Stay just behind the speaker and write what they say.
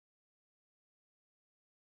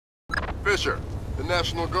Fisher, the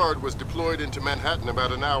National Guard was deployed into Manhattan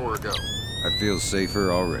about an hour ago. I feel safer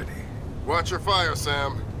already. Watch your fire,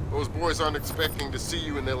 Sam. Those boys aren't expecting to see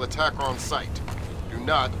you and they'll attack on sight. Do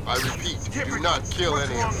not, I repeat, do not kill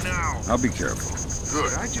any of them. Now? I'll be careful.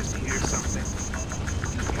 Good. Did I just hear something?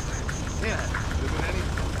 Yeah, could have been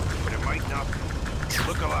anything, but it might not be.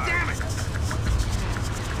 Look alive. Damn it!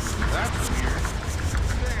 That's weird.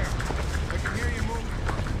 There, I can hear you moving.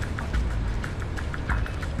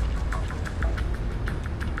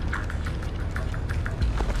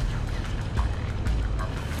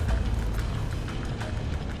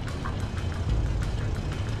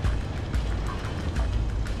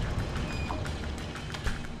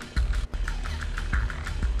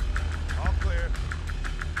 All clear.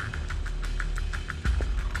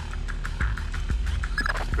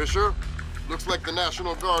 Fisher, looks like the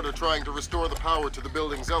National Guard are trying to restore the power to the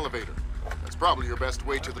building's elevator. That's probably your best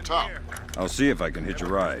way to the top. I'll see if I can hitch a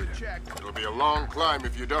ride. It'll be a long climb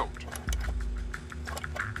if you don't.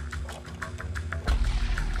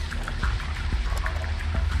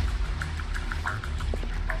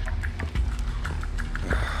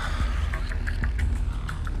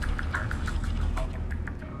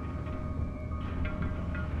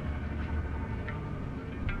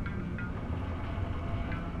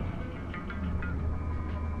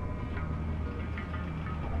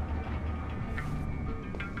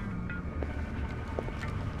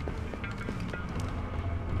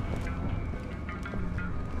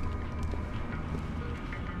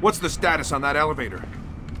 What's the status on that elevator?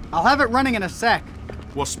 I'll have it running in a sec.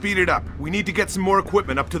 Well, speed it up. We need to get some more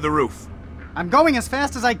equipment up to the roof. I'm going as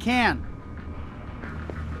fast as I can.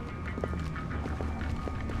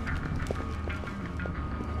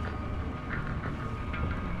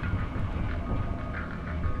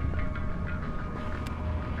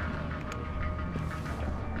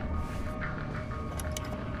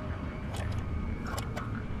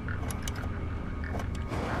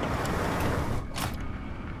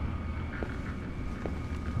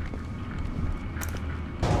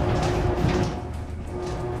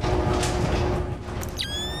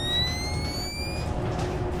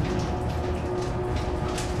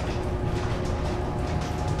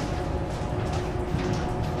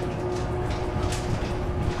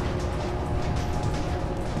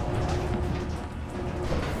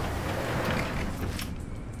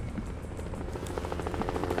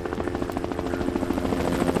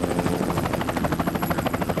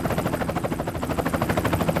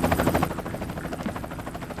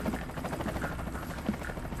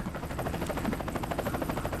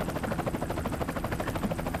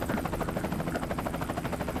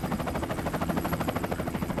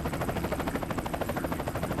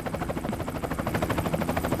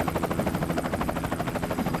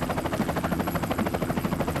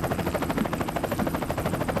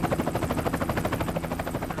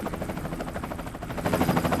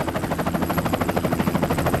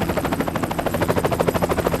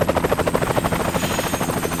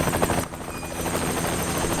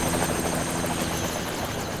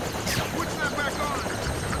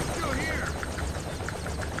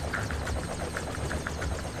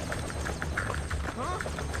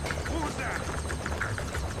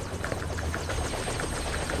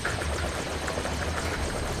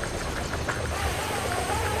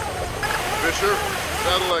 Fisher,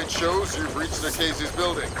 satellite shows you've reached the Casey's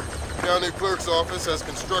building. County Clerk's office has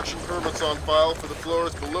construction permits on file for the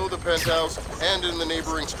floors below the penthouse and in the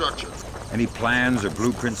neighboring structure. Any plans or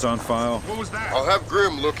blueprints on file? What was that? I'll have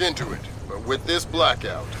Grim look into it, but with this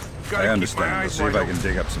blackout. I understand. I'll see if I can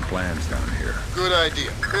dig up some plans down here. Good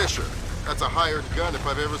idea. Fisher, that's a hired gun if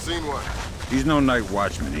I've ever seen one. He's no night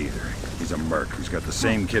watchman either. He's a merc. He's got the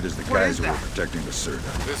same kit as the guys who were protecting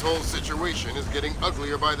Lacerda. This whole situation is getting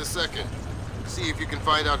uglier by the second. See if you can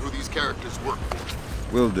find out who these characters work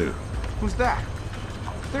for. Will do. Who's that?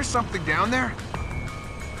 There's something down there?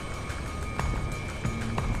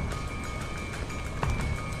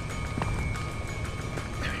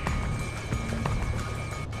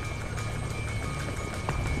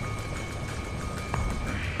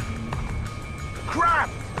 Crap!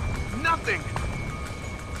 Nothing!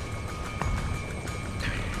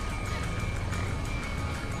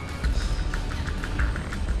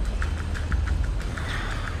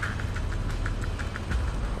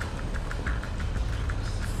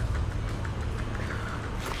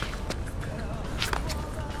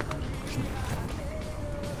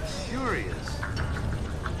 Curious.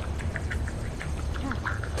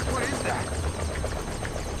 What is that?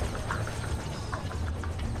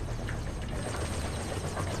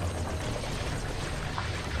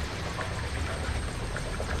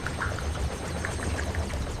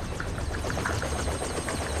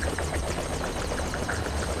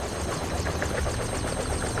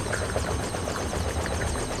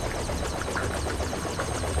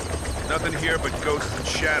 Nothing here but ghosts and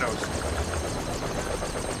shadows.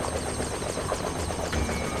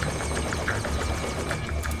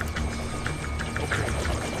 Okay,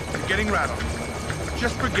 you're getting rattled.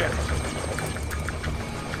 Just forget it.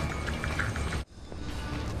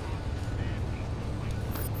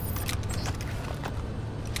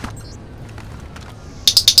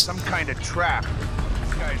 Some kind of trap.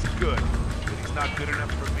 This guy's good, but he's not good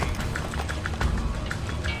enough for me.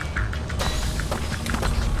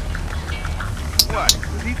 What?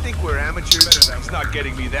 Does he think we're amateurs? He's not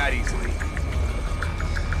getting me that easily.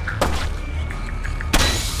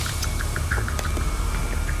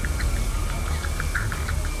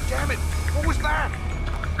 Damn it! What was that?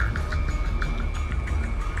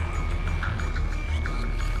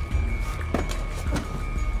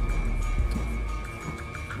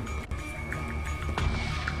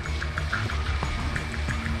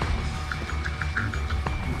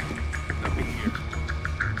 Nothing here.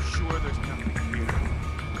 I'm sure there's nothing here.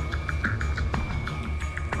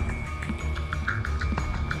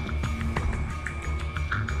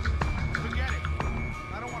 Forget it.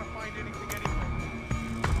 I don't want to find anything anyway.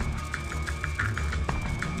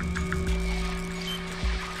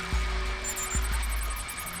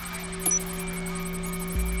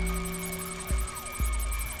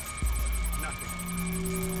 Nothing.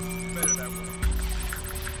 Better that way.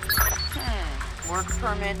 Work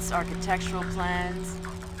permits, architectural plans.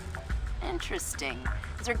 Interesting.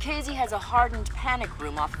 Zerkezi has a hardened panic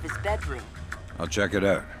room off of his bedroom. I'll check it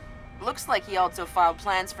out. Looks like he also filed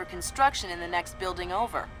plans for construction in the next building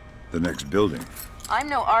over. The next building. I'm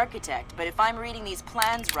no architect, but if I'm reading these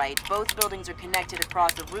plans right, both buildings are connected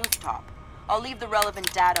across a rooftop. I'll leave the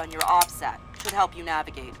relevant data on your OPSAT. Should help you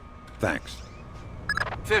navigate. Thanks.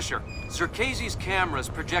 Fisher, Zerkezi's cameras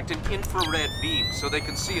project an infrared beam so they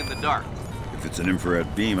can see in the dark. If it's an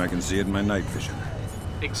infrared beam, I can see it in my night vision.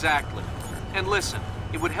 Exactly. And listen,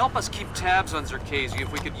 it would help us keep tabs on Zerkezi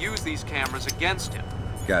if we could use these cameras against him.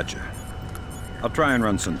 Gotcha. I'll try and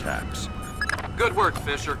run some taps. Good work,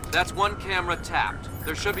 Fisher. That's one camera tapped.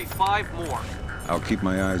 There should be 5 more. I'll keep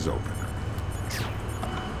my eyes open.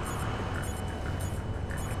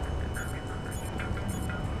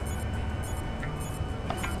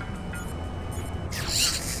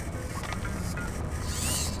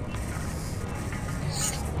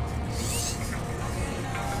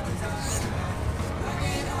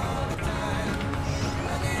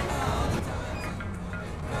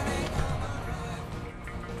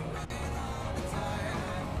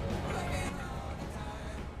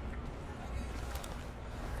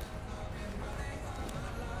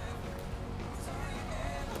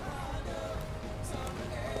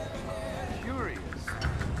 Curious.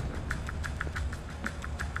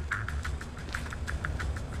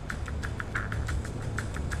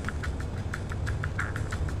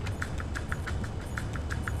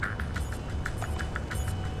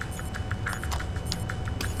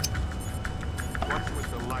 What's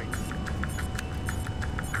with the lights?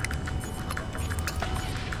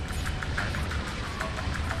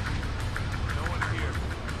 No one here.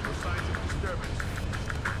 No signs of disturbance.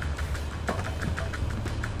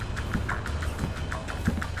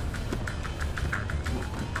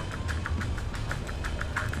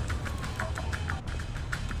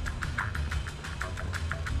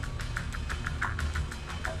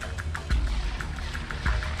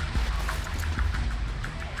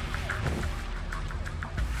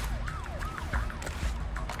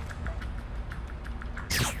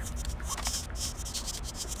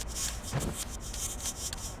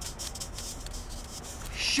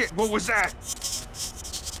 Shit, what was that?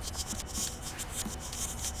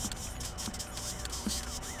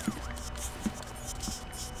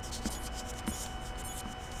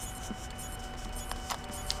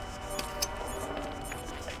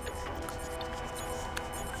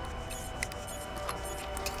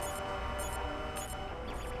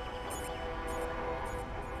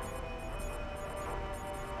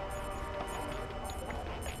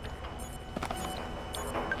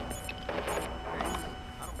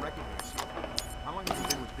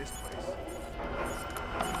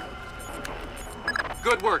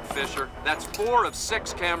 Good work, Fisher. That's 4 of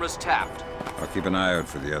 6 cameras tapped. I'll keep an eye out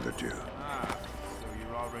for the other 2. Ah, so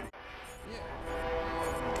you're already...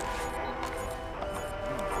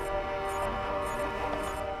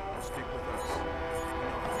 Stick with us.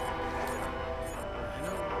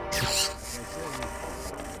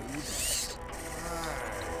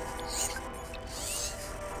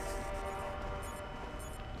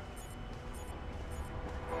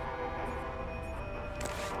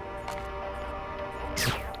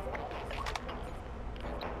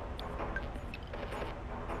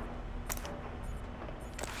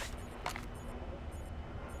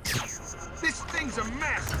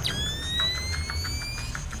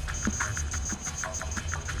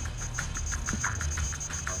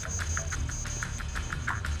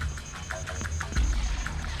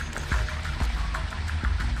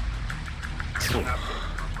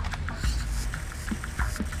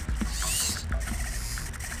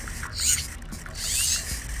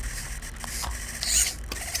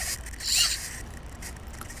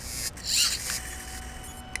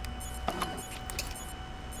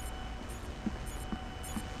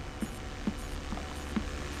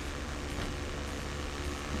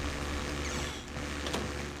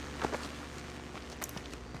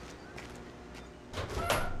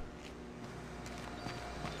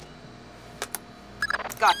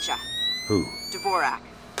 Gotcha. Who? Dvorak.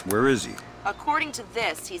 Where is he? According to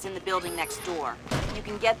this, he's in the building next door. You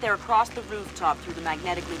can get there across the rooftop through the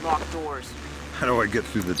magnetically locked doors. How do I get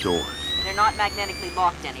through the doors? They're not magnetically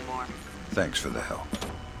locked anymore. Thanks for the help.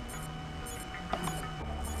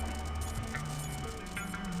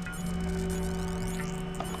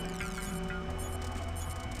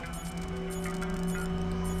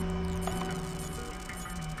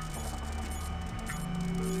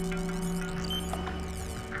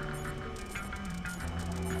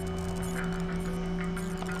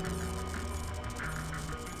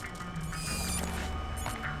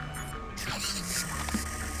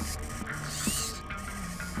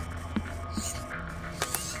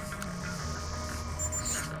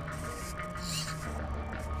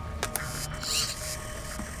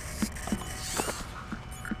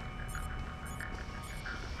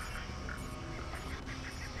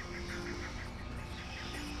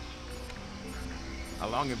 How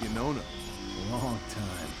long have you known him? Long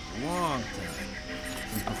time. Long time.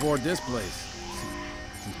 Since before this place.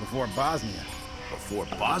 Since before Bosnia. Before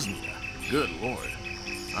Bosnia? Good lord.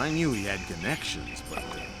 I knew he had connections, but...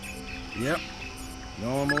 Yep.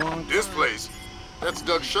 Know him a long time. This place? That's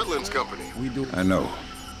Doug Shetland's company. We do... I know.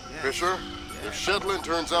 Fisher, if Shetland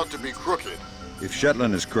turns out to be crooked... If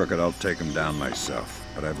Shetland is crooked, I'll take him down myself.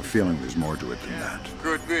 But I have a feeling there's more to it than that.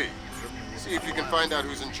 Could be. See if you can find out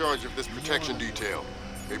who's in charge of this protection detail.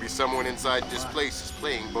 Maybe someone inside this place is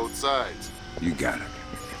playing both sides. You got it.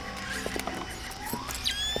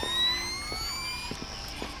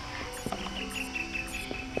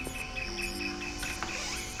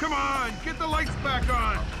 Come on, get the lights back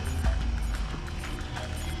on!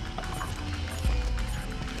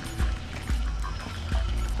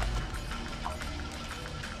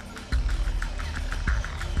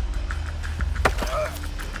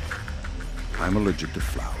 I'm allergic to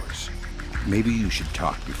flowers. Maybe you should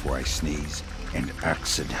talk before I sneeze and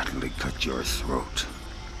accidentally cut your throat.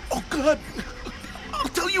 Oh, God! I'll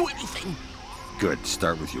tell you anything! Good.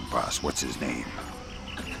 Start with your boss. What's his name?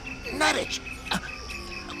 Nedich!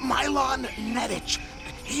 Mylon Nedich.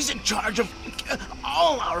 He's in charge of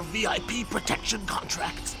all our VIP protection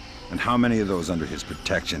contracts. And how many of those under his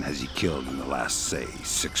protection has he killed in the last, say,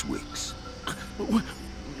 6 weeks?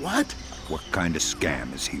 What? What kind of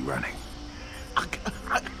scam is he running?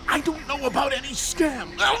 I don't know about any scam.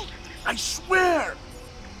 I swear.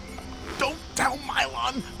 Don't tell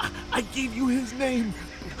Mylon. I gave you his name.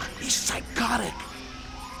 He's psychotic.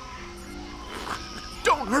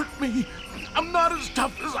 Don't hurt me. I'm not as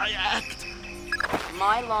tough as I act.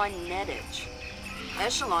 Mylon Nedich.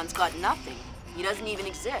 Echelon's got nothing. He doesn't even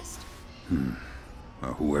exist.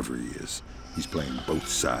 Well, whoever he is, he's playing both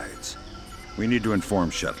sides. We need to inform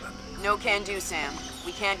Shetland. No can do, Sam.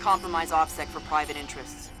 We can't compromise OffSec for private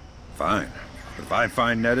interests. Fine. If I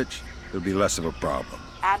find Nedich, there'll be less of a problem.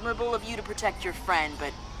 Admirable of you to protect your friend,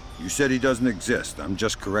 but... You said he doesn't exist. I'm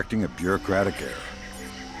just correcting a bureaucratic error.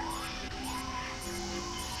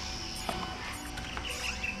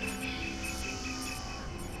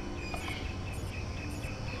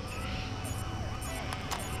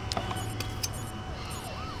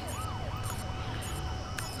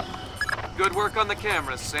 Good work on the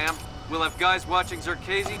cameras, Sam. We'll have guys watching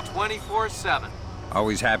Zerkezi 24/7.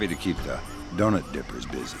 Always happy to keep the donut dippers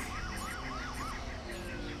busy.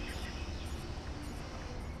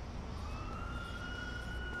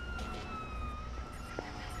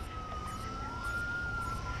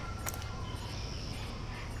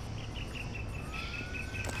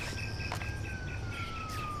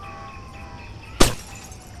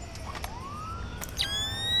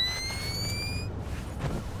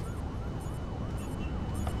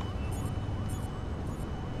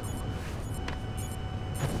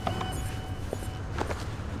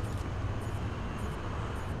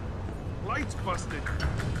 Lights busted.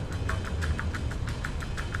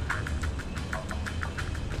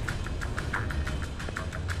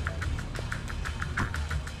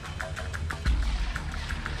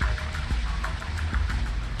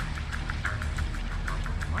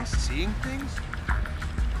 Am I seeing things?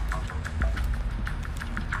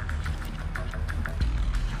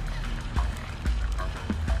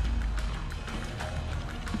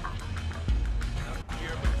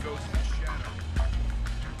 Here, but goes in the shadow.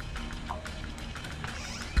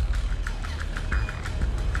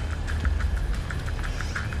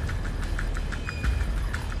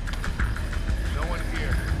 No one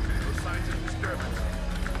here. No signs of disturbance.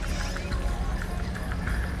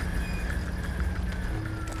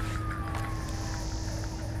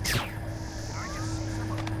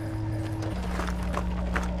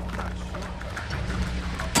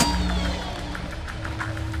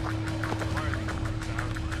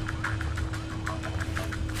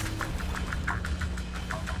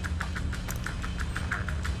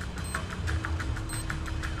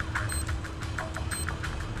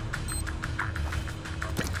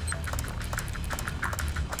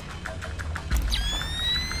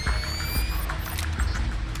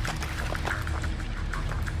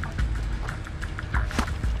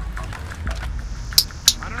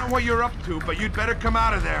 what you're up to, but you'd better come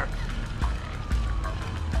out of there.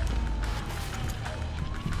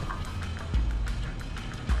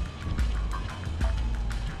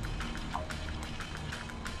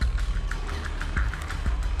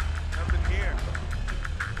 Nothing here.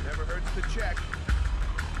 Never hurts to check.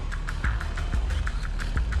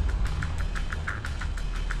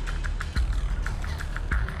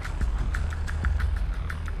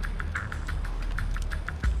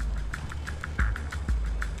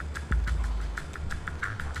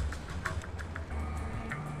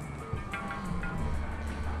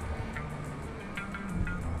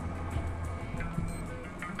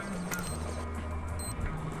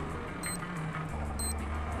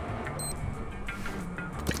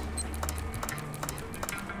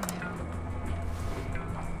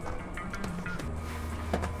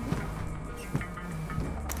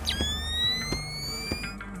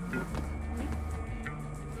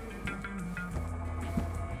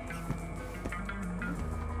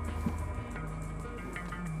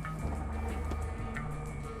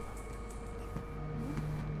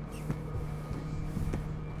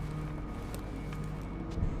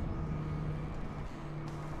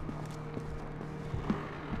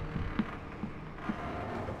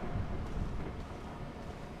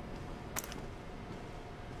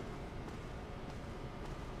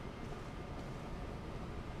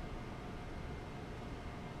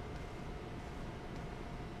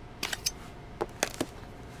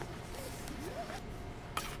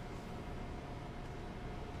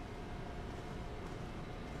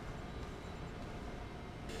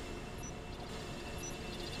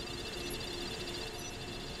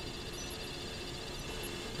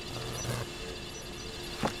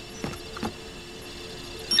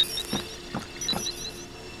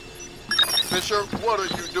 Fisher, what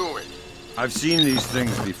are you doing? I've seen these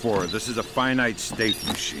things before. This is a finite state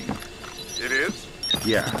machine. It is?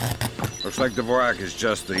 Yeah. Looks like Dvorak is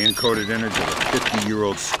just the encoded image of a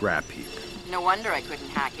 50-year-old scrap heap. No wonder I couldn't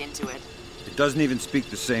hack into it. It doesn't even speak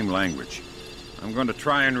the same language. I'm going to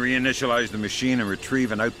try and reinitialize the machine and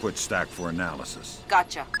retrieve an output stack for analysis.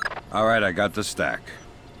 Gotcha. All right, I got the stack.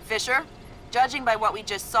 Fisher, judging by what we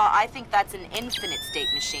just saw, I think that's an infinite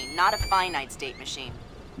state machine, not a finite state machine.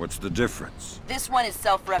 What's the difference? This one is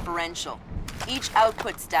self-referential. Each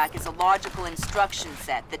output stack is a logical instruction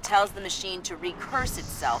set that tells the machine to recurse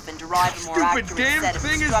itself and derive a more Stupid accurate damn set of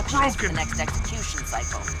thing is instructions for broken. the next execution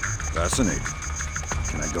cycle. Fascinating.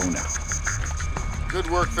 Can I go now? Good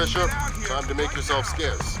work, Fisher. Time to make yourself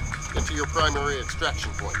scarce. Get to your primary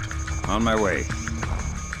extraction point. On my way.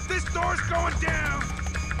 This door's going down!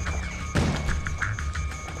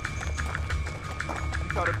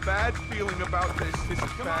 Got a bad feeling about this. This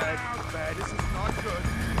is bad. Bad. This is not good.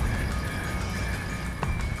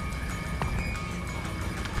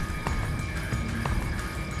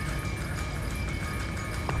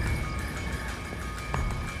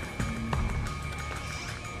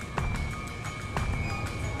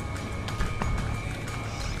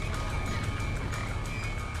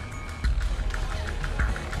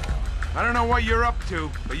 I don't know what you're up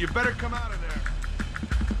to, but you better come out of there.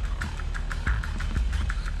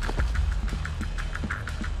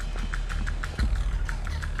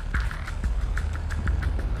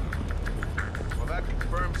 Well, that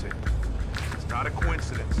confirms it. It's not a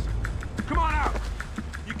coincidence. Come on out!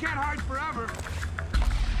 You can't hide forever.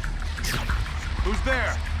 Who's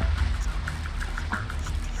there?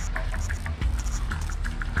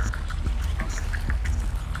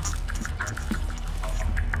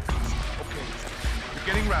 Okay, you're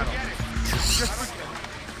getting rattled. Just